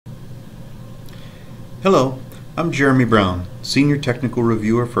Hello, I'm Jeremy Brown, Senior Technical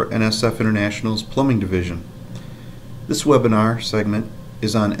Reviewer for NSF International's Plumbing Division. This webinar segment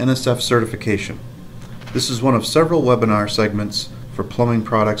is on NSF certification. This is one of several webinar segments for plumbing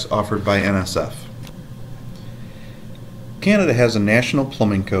products offered by NSF. Canada has a national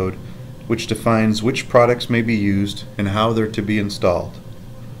plumbing code which defines which products may be used and how they're to be installed.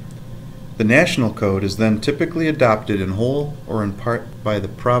 The national code is then typically adopted in whole or in part by the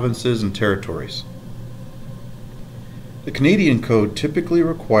provinces and territories. The Canadian code typically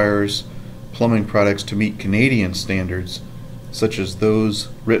requires plumbing products to meet Canadian standards, such as those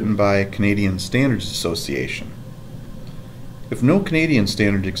written by Canadian Standards Association. If no Canadian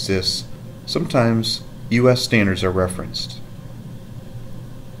standard exists, sometimes U.S. standards are referenced.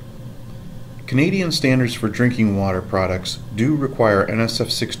 Canadian standards for drinking water products do require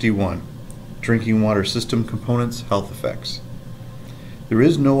NSF 61, Drinking Water System Components Health Effects. There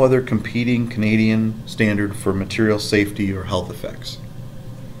is no other competing Canadian standard for material safety or health effects.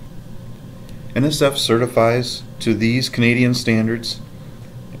 NSF certifies to these Canadian standards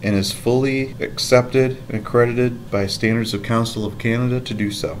and is fully accepted and accredited by Standards of Council of Canada to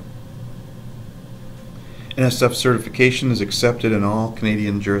do so. NSF certification is accepted in all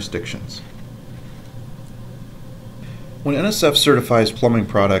Canadian jurisdictions. When NSF certifies plumbing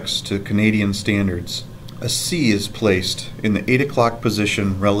products to Canadian standards, a C is placed in the 8 o'clock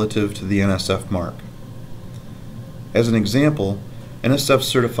position relative to the NSF mark. As an example, NSF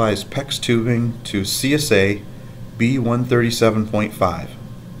certifies PEX tubing to CSA B137.5.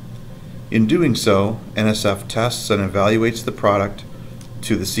 In doing so, NSF tests and evaluates the product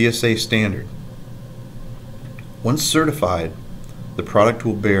to the CSA standard. Once certified, the product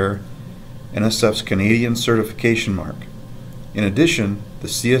will bear NSF's Canadian certification mark. In addition, the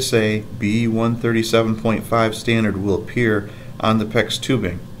CSA B137.5 standard will appear on the PEX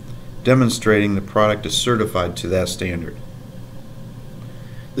tubing, demonstrating the product is certified to that standard.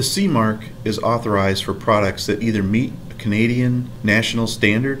 The C mark is authorized for products that either meet a Canadian national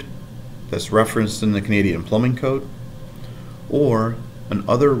standard that's referenced in the Canadian Plumbing Code, or an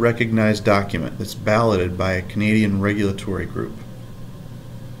other recognized document that's balloted by a Canadian regulatory group.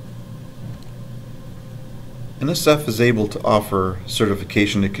 NSF is able to offer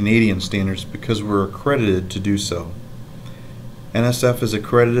certification to Canadian standards because we're accredited to do so. NSF is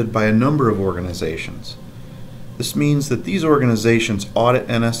accredited by a number of organizations. This means that these organizations audit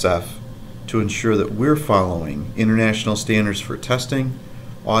NSF to ensure that we're following international standards for testing,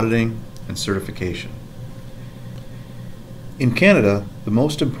 auditing, and certification. In Canada, the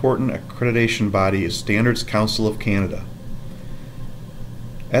most important accreditation body is Standards Council of Canada.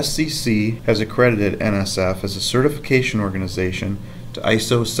 SCC has accredited NSF as a certification organization to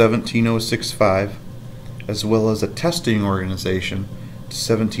ISO 17065, as well as a testing organization to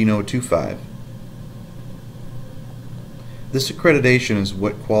 17025. This accreditation is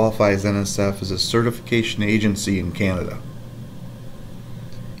what qualifies NSF as a certification agency in Canada.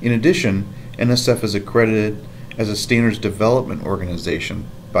 In addition, NSF is accredited as a standards development organization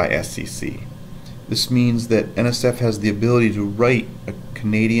by SCC. This means that NSF has the ability to write a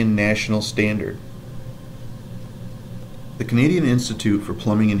Canadian national standard. The Canadian Institute for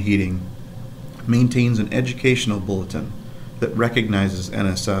Plumbing and Heating maintains an educational bulletin that recognizes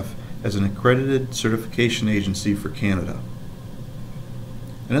NSF as an accredited certification agency for Canada.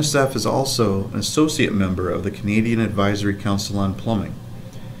 NSF is also an associate member of the Canadian Advisory Council on Plumbing,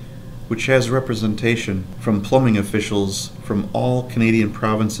 which has representation from plumbing officials from all Canadian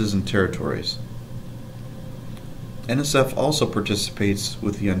provinces and territories. NSF also participates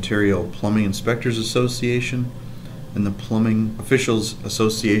with the Ontario Plumbing Inspectors Association and the Plumbing Officials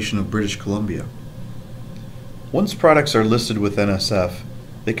Association of British Columbia. Once products are listed with NSF,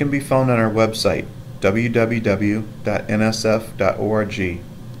 they can be found on our website, www.nsf.org,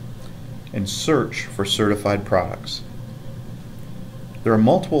 and search for certified products. There are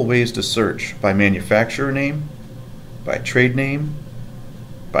multiple ways to search: by manufacturer name, by trade name,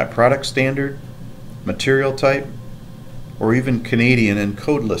 by product standard, material type, or even Canadian and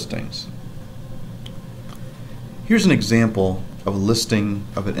code listings. Here's an example of a listing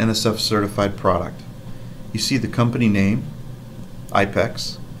of an NSF certified product. You see the company name,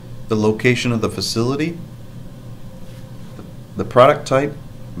 IPEX, the location of the facility, the product type,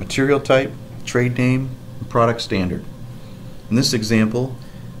 material type, trade name, and product standard. In this example,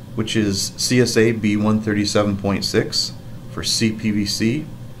 which is CSA B137.6 for CPVC,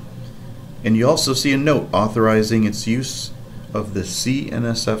 and you also see a note authorizing its use of the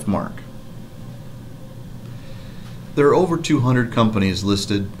CNSF mark. There are over 200 companies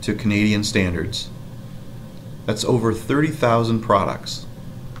listed to Canadian standards. That's over 30,000 products.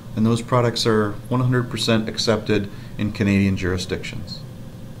 and those products are 100% accepted in Canadian jurisdictions.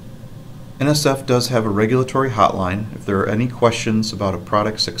 NSF does have a regulatory hotline if there are any questions about a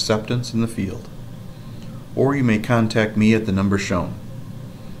product's acceptance in the field, or you may contact me at the number shown.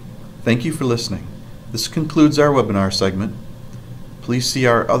 Thank you for listening. This concludes our webinar segment. Please see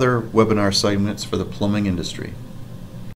our other webinar segments for the plumbing industry.